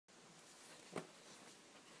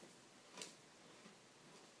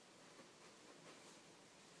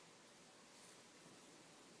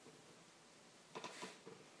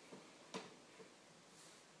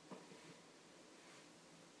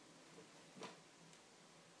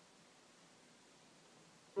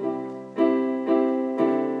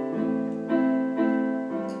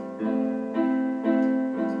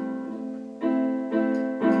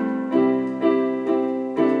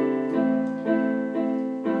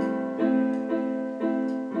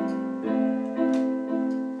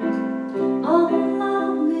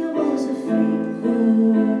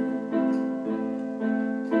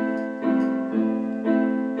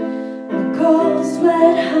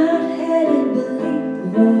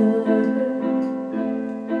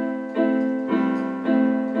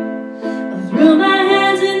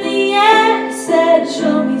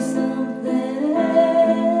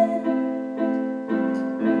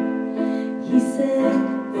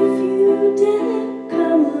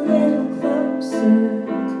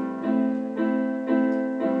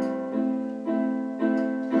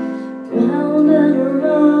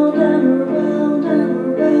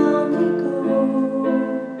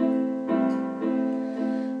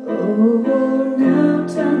Oh, now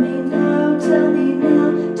tell me now, tell me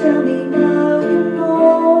now, tell me now you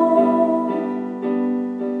know.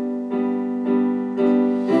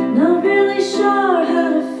 Not really sure how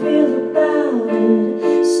to feel about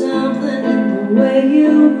it. Something in the way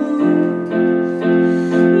you move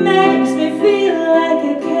makes me feel like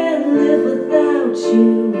I can't live without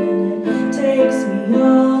you, and it takes me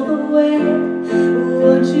all the way. I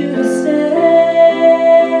want you to stay.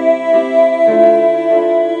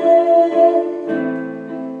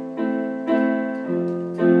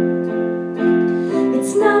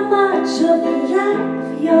 It's not much of a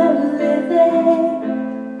life you're living.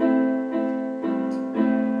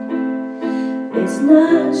 It's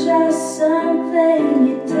not just something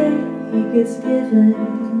you take, it's given.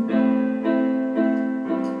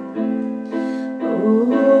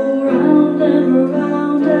 Oh, round and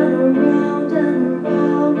around and around and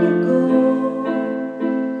around you go.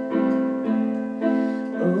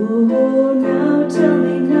 Oh, now tell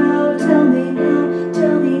me now, tell me now,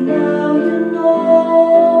 tell me now you know.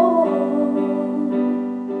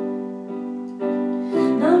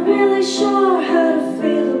 Not really sure how to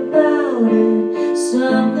feel about it.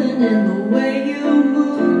 Something in the way you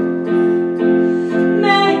move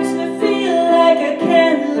makes me feel like I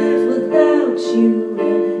can't live without you,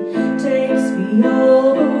 and it takes me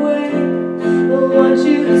all the way. I want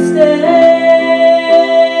you to stay.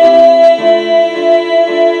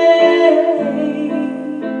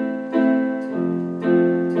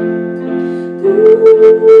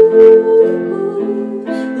 Ooh,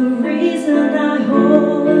 the reason I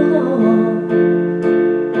hold on.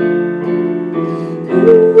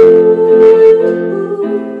 Ooh,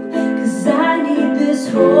 'cause I need this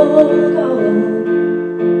hold on.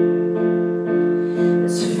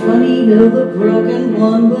 It's funny you're the broken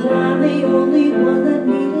one, but I'm the only one that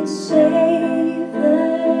needed saving.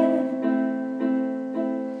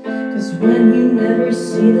 'Cause when you never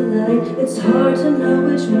see the light, it's hard to know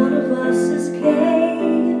which one of us is caving.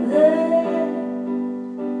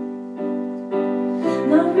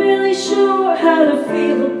 Not really sure how to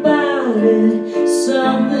feel about it.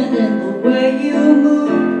 Something in the way you